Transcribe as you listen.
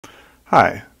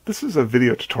Hi, this is a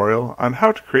video tutorial on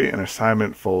how to create an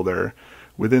assignment folder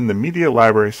within the Media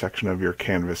Library section of your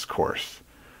Canvas course.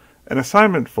 An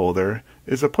assignment folder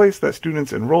is a place that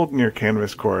students enrolled in your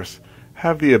Canvas course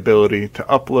have the ability to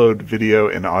upload video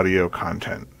and audio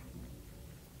content.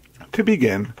 To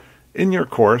begin, in your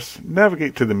course,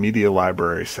 navigate to the Media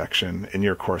Library section in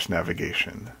your course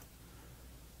navigation.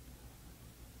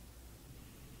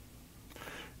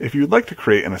 If you'd like to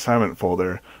create an assignment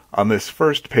folder on this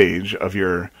first page of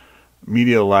your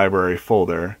Media Library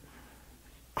folder,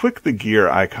 click the gear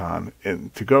icon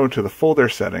to go to the folder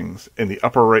settings in the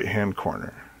upper right-hand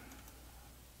corner.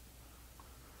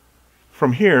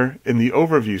 From here, in the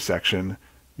Overview section,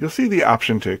 you'll see the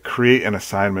option to create an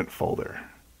assignment folder.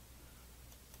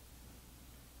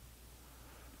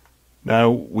 Now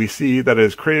we see that it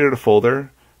has created a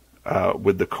folder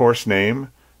with the course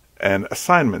name and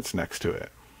assignments next to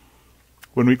it.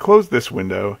 When we close this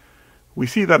window, we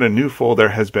see that a new folder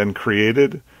has been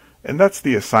created, and that's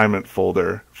the assignment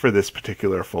folder for this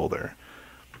particular folder.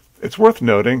 It's worth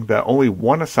noting that only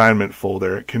one assignment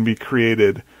folder can be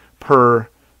created per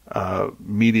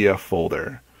media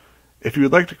folder. If you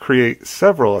would like to create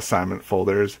several assignment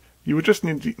folders, you would just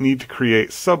need to create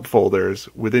subfolders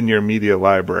within your media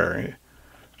library.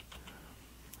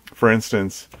 For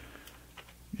instance,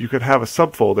 you could have a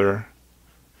subfolder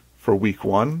for week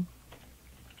 1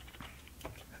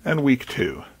 and week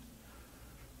 2.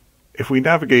 If we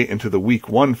navigate into the week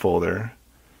 1 folder,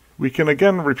 we can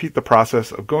again repeat the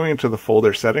process of going into the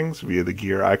folder settings via the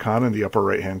gear icon in the upper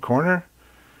right hand corner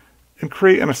and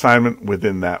create an assignment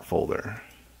within that folder.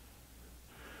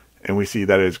 And we see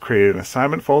that it has created an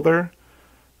assignment folder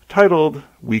titled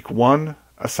Week 1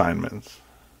 Assignments.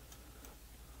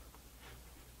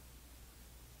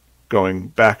 Going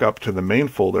back up to the main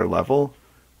folder level,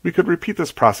 we could repeat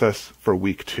this process for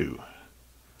week 2.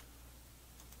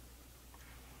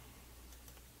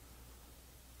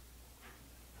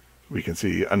 We can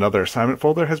see another assignment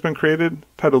folder has been created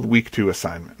titled Week 2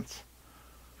 Assignments.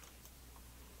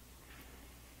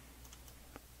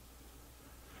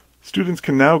 Students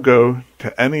can now go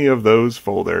to any of those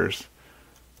folders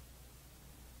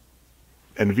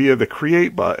and via the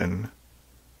Create button,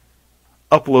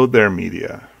 upload their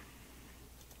media.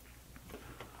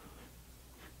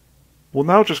 We'll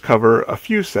now just cover a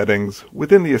few settings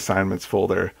within the Assignments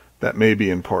folder that may be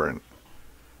important.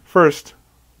 First,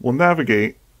 we'll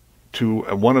navigate to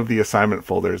one of the assignment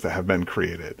folders that have been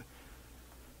created.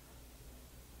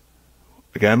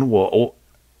 Again, we'll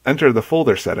enter the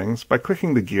folder settings by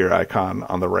clicking the gear icon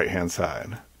on the right-hand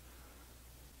side.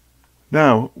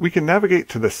 Now, we can navigate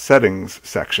to the Settings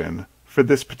section for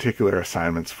this particular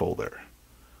assignments folder.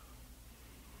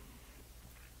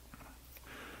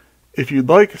 If you'd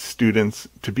like students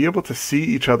to be able to see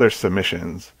each other's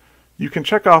submissions, you can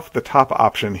check off the top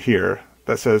option here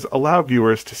that says Allow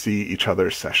viewers to see each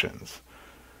other's sessions.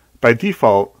 By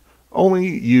default, only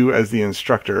you as the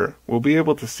instructor will be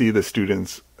able to see the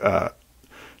students'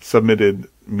 submitted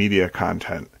media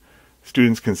content.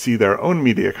 Students can see their own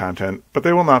media content, but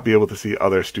they will not be able to see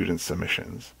other students'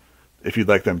 submissions. If you'd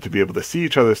like them to be able to see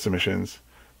each other's submissions,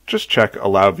 just check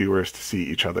Allow viewers to see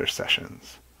each other's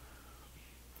sessions.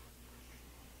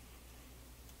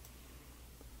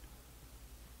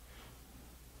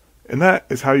 And that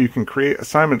is how you can create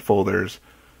assignment folders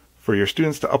for your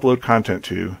students to upload content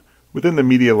to within the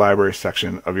Media Library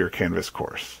section of your Canvas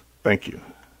course. Thank you.